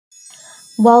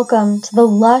Welcome to the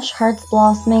Lush Hearts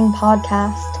Blossoming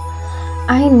podcast.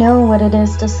 I know what it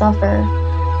is to suffer.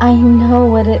 I know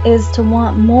what it is to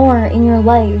want more in your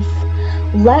life.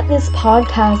 Let this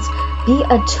podcast be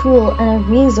a tool and a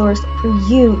resource for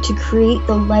you to create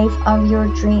the life of your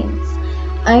dreams.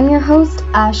 I'm your host,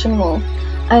 Ashen Wolf.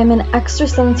 I am an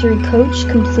extrasensory coach,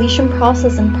 completion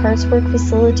process and parts work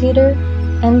facilitator,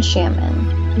 and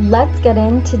shaman. Let's get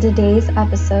into today's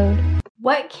episode.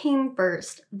 What came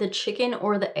first, the chicken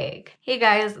or the egg? Hey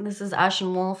guys, this is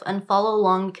Ashen Wolf, and follow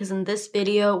along because in this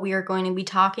video we are going to be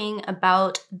talking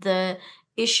about the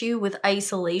issue with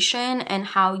isolation and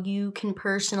how you can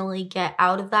personally get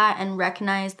out of that and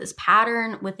recognize this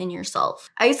pattern within yourself.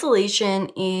 Isolation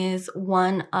is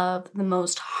one of the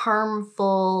most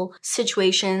harmful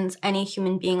situations any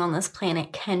human being on this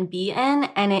planet can be in,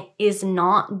 and it is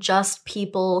not just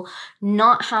people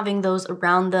not having those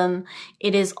around them.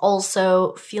 It is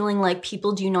also feeling like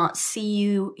people do not see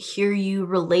you, hear you,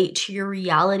 relate to your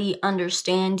reality,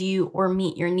 understand you, or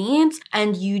meet your needs,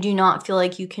 and you do not feel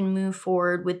like you can move forward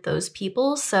with those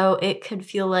people. So it could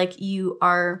feel like you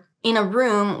are in a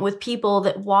room with people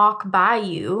that walk by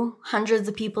you, hundreds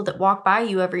of people that walk by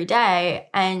you every day,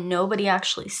 and nobody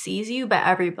actually sees you, but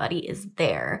everybody is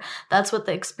there. That's what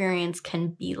the experience can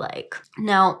be like.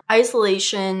 Now,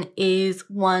 isolation is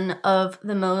one of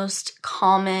the most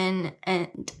common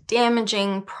and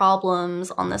damaging problems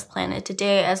on this planet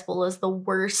today, as well as the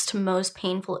worst, most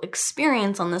painful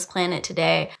experience on this planet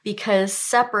today, because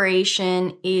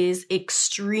separation is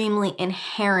extremely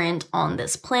inherent on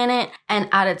this planet, and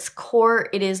at its core,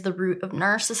 it is the root of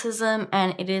narcissism,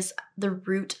 and it is the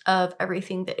root of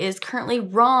everything that is currently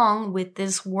wrong with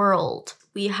this world.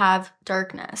 We have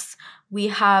darkness, we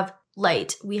have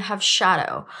light, we have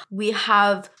shadow, we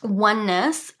have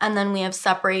oneness, and then we have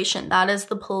separation. That is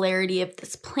the polarity of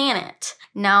this planet.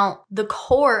 Now, the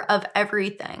core of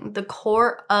everything, the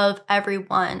core of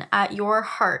everyone at your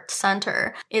heart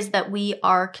center is that we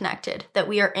are connected, that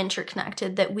we are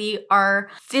interconnected, that we are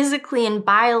physically and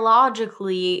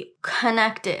biologically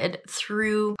connected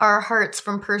through our hearts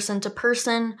from person to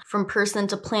plant, from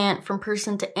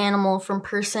person to animal, from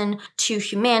person to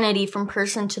humanity, from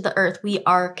person to the earth. We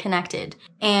are connected.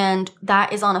 And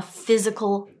that is on a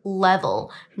physical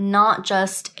level, not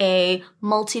just a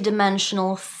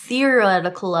multidimensional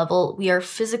theoretical level. We are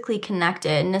physically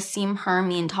connected. Nassim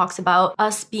Haramein talks about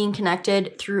us being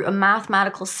connected through a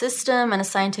mathematical system and a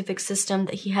scientific system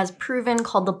that he has proven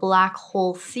called the black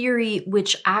hole theory,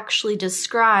 which actually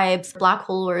describes black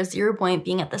hole or a 0 point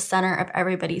being at the center of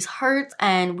everybody's hearts,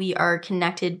 and we are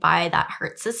connected by that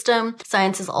heart system.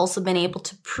 Science has also been able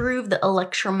to prove the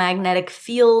electromagnetic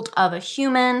field of a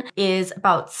human is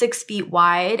about 6 feet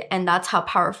wide, and that's how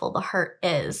powerful the heart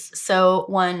is. So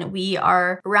when we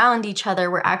are around each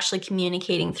other, we're actually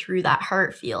communicating through that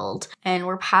heart field, and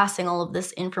we're passing all of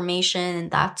this information.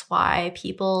 And that's why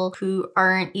people who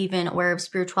aren't even aware of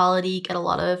spirituality get a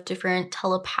lot of different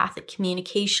telepathic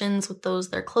communications with those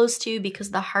they're close to,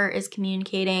 because the heart is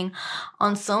communicating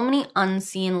on so many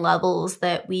unseen levels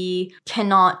that we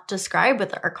cannot describe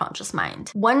with our conscious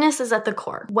mind. Oneness is at the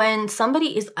core. When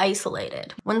somebody is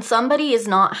isolated, when somebody is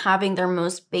not having their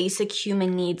most basic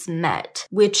human needs met,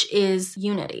 which is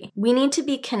unity, we need to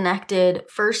be connected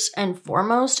first and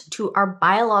foremost to our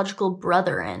biological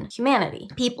brethren, humanity,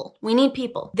 people. We need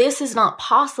people. This is not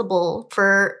possible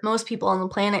for most people on the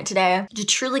planet today to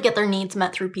truly get their needs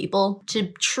met through people,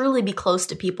 to truly be close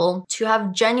to people, to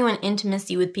have genuine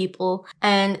intimacy with people.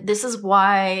 And this is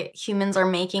why humans are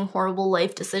making horrible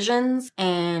life decisions,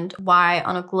 and why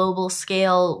on a global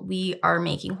scale we are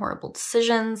making horrible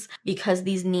decisions, because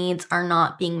these needs are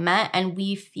not being met and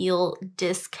we feel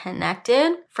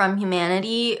disconnected from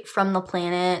humanity, from the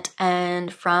planet,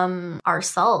 and from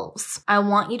ourselves. I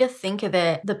want you to think of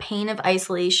it, the pain of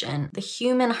isolation, the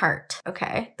human heart,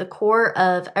 okay? The core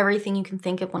of everything you can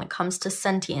think of when it comes to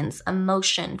sentience,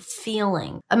 emotion,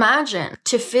 feeling. Imagine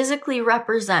to physically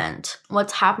represent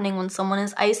what's happening when someone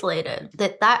is isolated,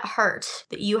 that heart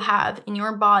that you have in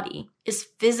your body is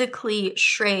physically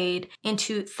strayed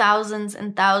into thousands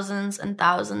and thousands and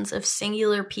thousands of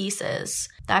singular pieces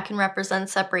that can represent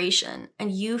separation.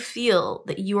 And you feel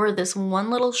that you are this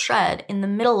one little shred in the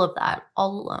middle of that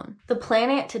all alone. The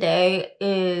planet today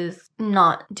is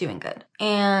not doing good,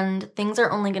 and things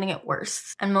are only going to get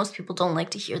worse. And most people don't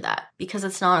like to hear that because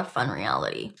it's not a fun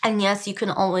reality. And yes, you can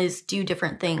always do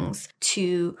different things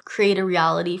to create a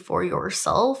reality for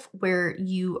yourself where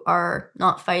you are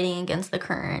not fighting against the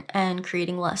current and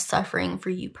creating less suffering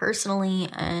for you personally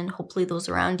and hopefully those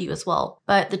around you as well.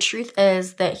 But the truth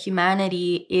is that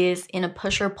humanity is in a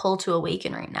push or pull to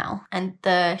awaken right now, and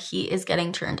the heat is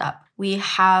getting turned up. We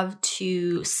have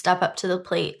to step up to the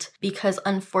plate because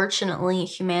unfortunately,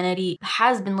 humanity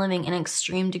has been living in an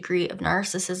extreme degree of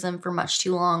narcissism for much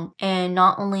too long. And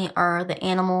not only are the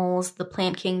animals, the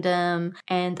plant kingdom,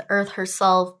 and the earth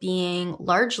herself being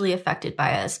largely affected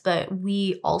by us, but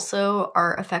we also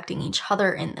are affecting each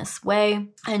other in this way.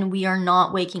 And we are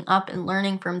not waking up and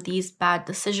learning from these bad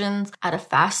decisions at a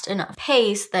fast enough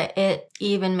pace that it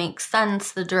even makes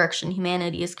sense the direction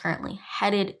humanity is currently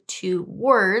headed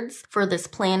towards for this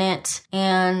planet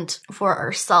and for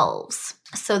ourselves.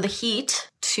 So the heat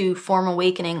to form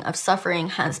awakening of suffering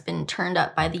has been turned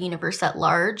up by the universe at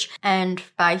large and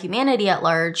by humanity at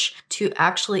large to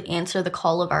actually answer the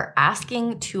call of our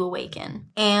asking to awaken.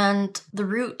 And the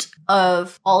root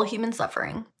of all human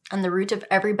suffering and the root of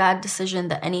every bad decision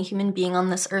that any human being on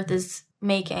this earth is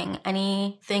making,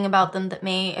 anything about them that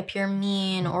may appear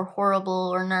mean or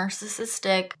horrible or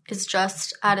narcissistic, is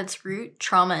just at its root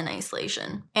trauma and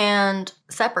isolation and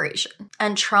separation.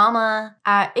 And trauma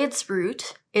at its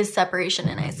root is separation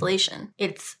and isolation.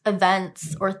 It's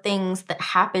events or things that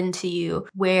happen to you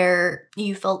where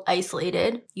you felt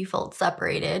isolated, you felt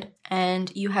separated,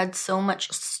 and you had so much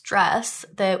stress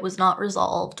that was not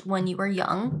resolved when you were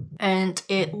young. And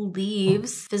it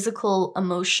leaves physical,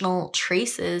 emotional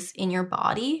traces in your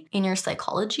body, in your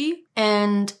psychology,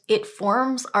 and it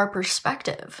forms our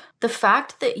perspective. The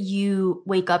fact that you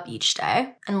wake up each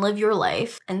day and live your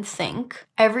life and think,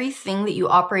 everything that you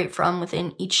operate from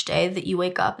within each day that you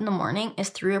wake up in the morning is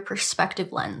through a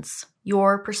perspective lens,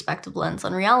 your perspective lens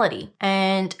on reality.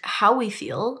 And how we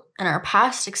feel and our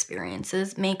past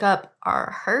experiences make up our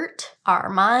heart, our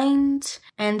mind,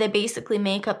 and they basically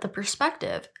make up the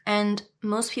perspective. And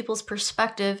most people's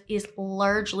perspective is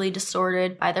largely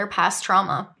distorted by their past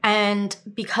trauma. And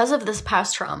because of this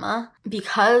past trauma,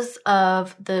 because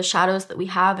of the shadows that we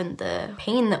have and the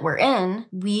pain that we're in,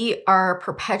 we are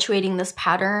perpetuating this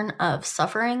pattern of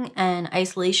suffering and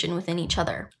isolation within each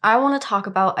other. I want to talk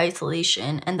about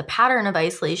isolation and the pattern of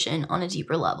isolation on a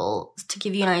deeper level to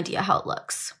give you an idea how it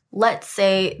looks. Let's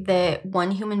say that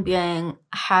one human being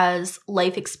has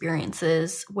life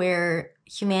experiences where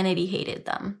humanity hated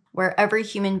them, where every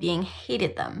human being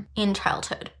hated them in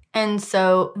childhood. And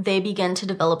so they begin to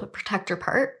develop a protector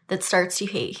part that starts to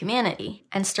hate humanity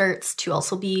and starts to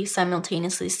also be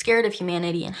simultaneously scared of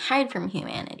humanity and hide from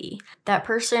humanity. That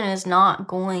person is not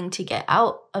going to get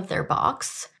out of their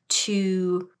box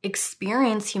to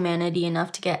experience humanity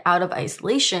enough to get out of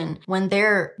isolation. When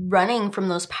they're running from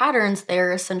those patterns,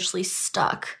 they're essentially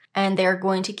stuck. And they're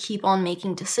going to keep on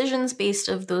making decisions based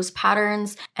of those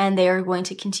patterns, and they are going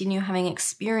to continue having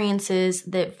experiences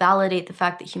that validate the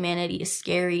fact that humanity is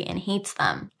scary and hates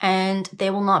them. And they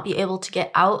will not be able to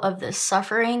get out of this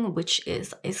suffering, which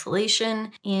is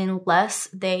isolation, unless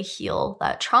they heal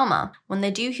that trauma. When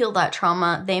they do heal that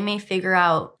trauma, they may figure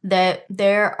out that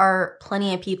there are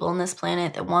plenty of people on this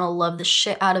planet that want to love the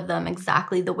shit out of them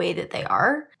exactly the way that they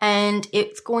are. And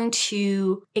it's going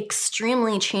to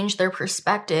extremely change their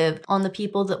perspective on the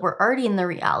people that were already in the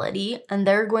reality, and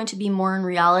they're going to be more in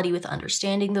reality with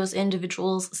understanding those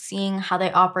individuals, seeing how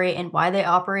they operate and why they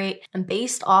operate, and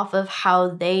based off of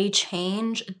how they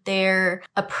change their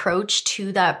approach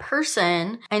to that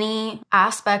person, any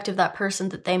aspect of that person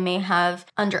that they may have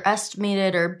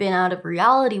underestimated or been out of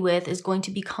reality with is going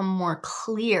to become more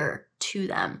clear to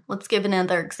them. Let's give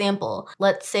another example.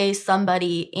 Let's say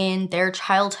somebody in their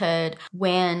childhood,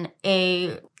 when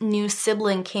a new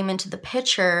sibling came into the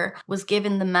picture, was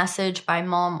given the message by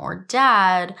mom or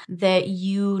dad that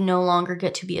you no longer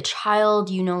get to be a child,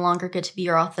 you no longer get to be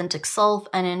your authentic self,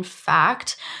 and in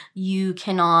fact, you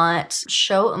cannot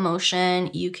show emotion,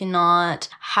 you cannot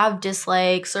have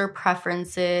dislikes or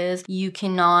preferences, you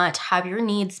cannot have your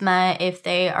needs met if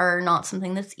they are not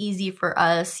something that's easy for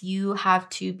us, you have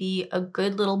to be a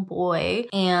good little boy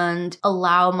and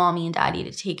allow mommy and daddy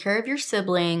to take care of your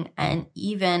sibling and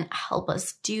even help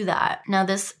us do that. Now,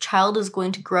 this child is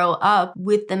going to grow up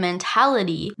with the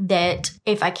mentality that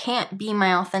if I can't be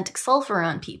my authentic self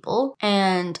around people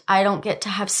and I don't get to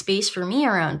have space for me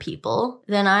around people,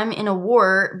 then I'm in a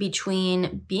war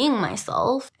between being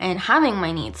myself and having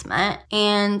my needs met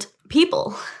and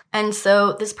people. And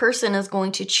so this person is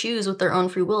going to choose with their own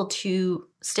free will to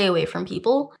stay away from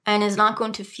people and is not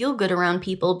going to feel good around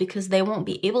people because they won't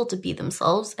be able to be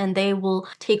themselves and they will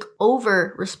take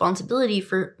over responsibility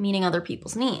for meeting other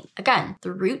people's needs. Again,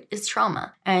 the root is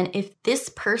trauma. And if this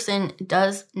person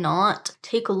does not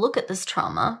take a look at this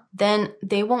trauma, then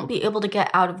they won't be able to get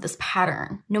out of this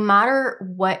pattern. No matter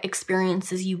what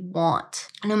experiences you want,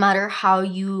 no matter how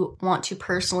you want to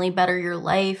personally better your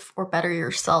life or better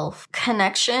yourself,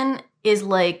 connection is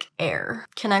like air.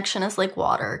 Connection is like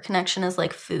water. Connection is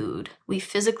like food. We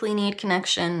physically need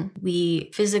connection.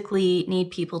 We physically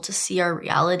need people to see our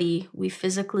reality. We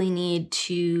physically need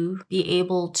to be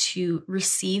able to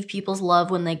receive people's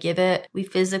love when they give it. We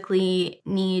physically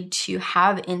need to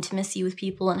have intimacy with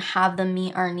people and have them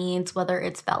meet our needs, whether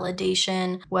it's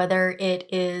validation, whether it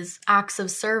is acts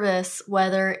of service,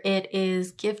 whether it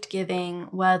is gift giving,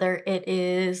 whether it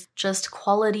is just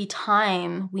quality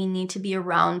time. We need to be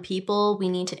around people. We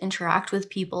need to interact with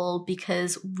people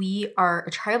because we are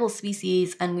a tribal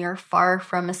species and we are far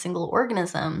from a single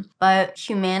organism. But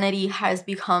humanity has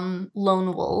become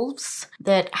lone wolves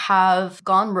that have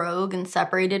gone rogue and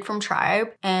separated from tribe.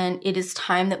 And it is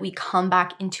time that we come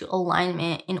back into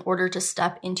alignment in order to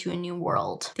step into a new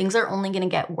world. Things are only going to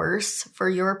get worse for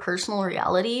your personal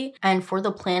reality and for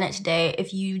the planet today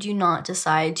if you do not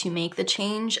decide to make the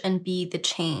change and be the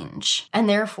change. And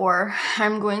therefore,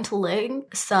 I'm going to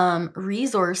link some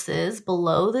resources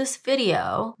below this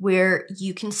video where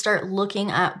you can start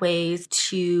looking at ways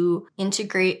to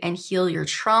integrate and heal your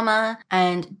trauma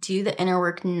and do the inner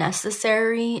work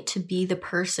necessary to be the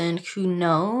person who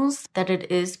knows that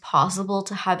it is possible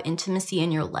to have intimacy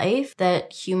in your life,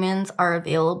 that humans are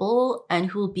available, and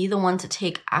who will be the one to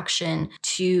take action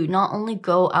to not only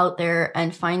go out there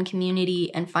and find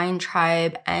community and find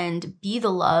tribe and be the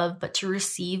love, but to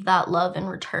receive that love in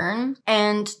return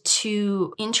and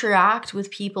to interact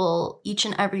with people each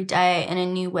and every day in a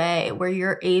new way where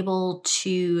you're able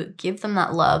to give them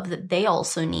that love that they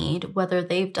also need, whether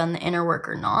they've done the inner work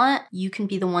or not. You can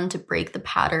be the one to break the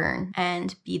pattern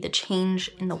and be the change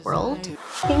in the world.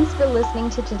 Thanks for listening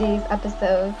to today's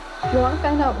episode. If you want to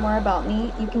find out more about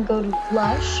me, you can go to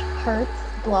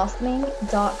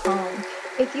blushheartsblossoming.com.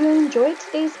 If you enjoyed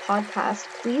today's podcast,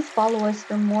 please follow us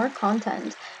for more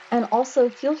content. And also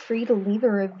feel free to leave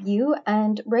a review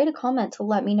and write a comment to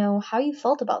let me know how you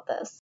felt about this.